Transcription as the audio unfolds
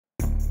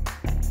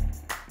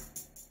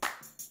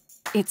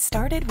It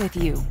started with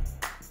you,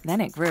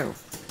 then it grew.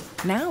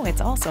 Now it's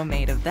also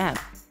made of them,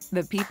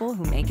 the people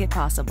who make it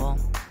possible.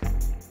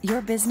 Your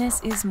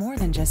business is more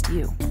than just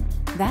you.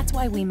 That's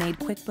why we made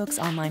QuickBooks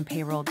Online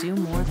Payroll do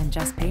more than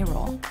just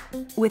payroll.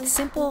 With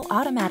simple,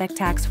 automatic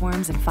tax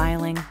forms and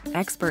filing,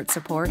 expert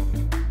support,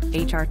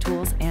 HR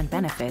tools, and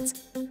benefits,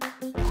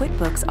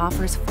 QuickBooks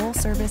offers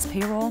full-service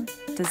payroll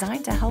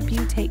designed to help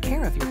you take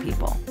care of your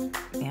people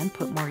and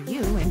put more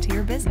you into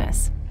your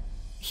business.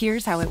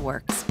 Here's how it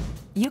works.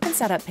 You can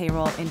set up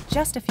payroll in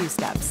just a few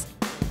steps,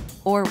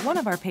 or one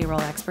of our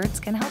payroll experts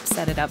can help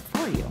set it up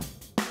for you.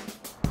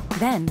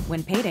 Then,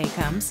 when payday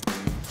comes,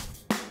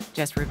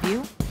 just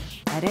review,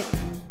 edit,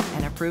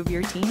 and approve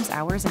your team's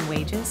hours and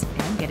wages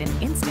and get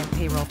an instant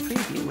payroll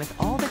preview with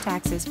all the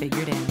taxes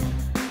figured in.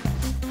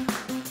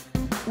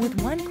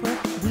 With one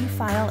click, we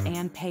file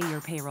and pay your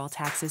payroll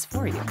taxes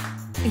for you.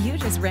 You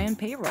just ran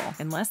payroll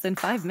in less than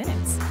 5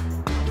 minutes.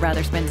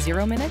 Rather spend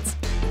 0 minutes?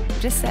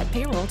 Just set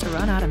payroll to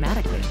run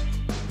automatically.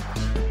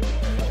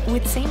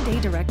 With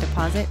same-day direct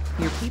deposit,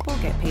 your people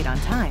get paid on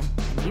time,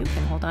 and you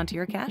can hold on to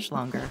your cash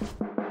longer.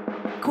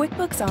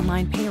 QuickBooks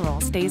Online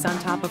Payroll stays on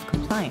top of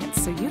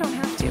compliance, so you don't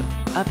have to,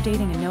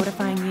 updating and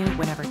notifying you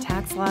whenever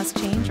tax laws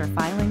change or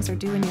filings are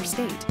due in your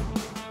state.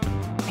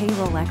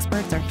 Payroll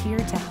experts are here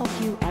to help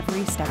you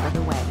every step of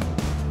the way.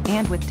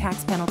 And with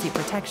tax penalty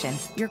protection,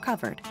 you're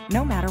covered,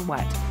 no matter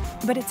what.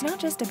 But it's not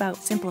just about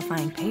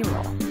simplifying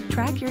payroll.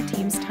 Track your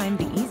team's time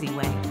the easy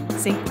way.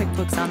 Sync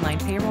QuickBooks Online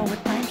Payroll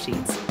with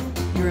timesheets.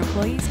 Your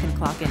employees can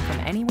clock in from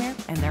anywhere,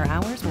 and their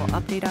hours will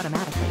update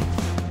automatically.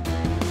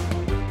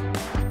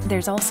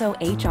 There's also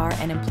HR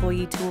and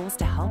employee tools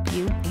to help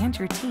you and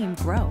your team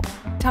grow.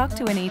 Talk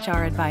to an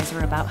HR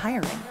advisor about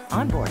hiring,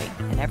 onboarding,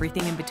 and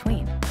everything in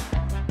between.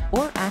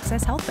 Or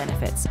access health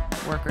benefits,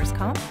 workers'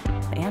 comp,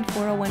 and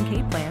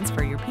 401k plans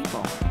for your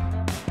people.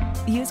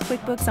 Use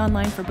QuickBooks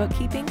Online for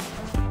bookkeeping.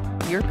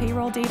 Your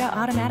payroll data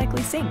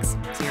automatically syncs,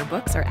 so your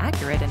books are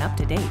accurate and up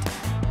to date.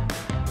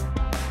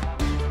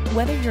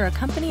 Whether you're a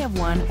company of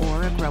one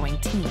or a growing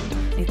team,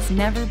 it's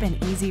never been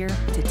easier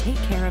to take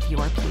care of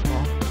your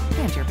people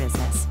and your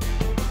business.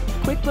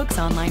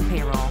 QuickBooks Online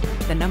Payroll,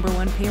 the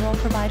 #1 payroll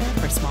provider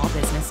for small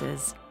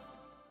businesses.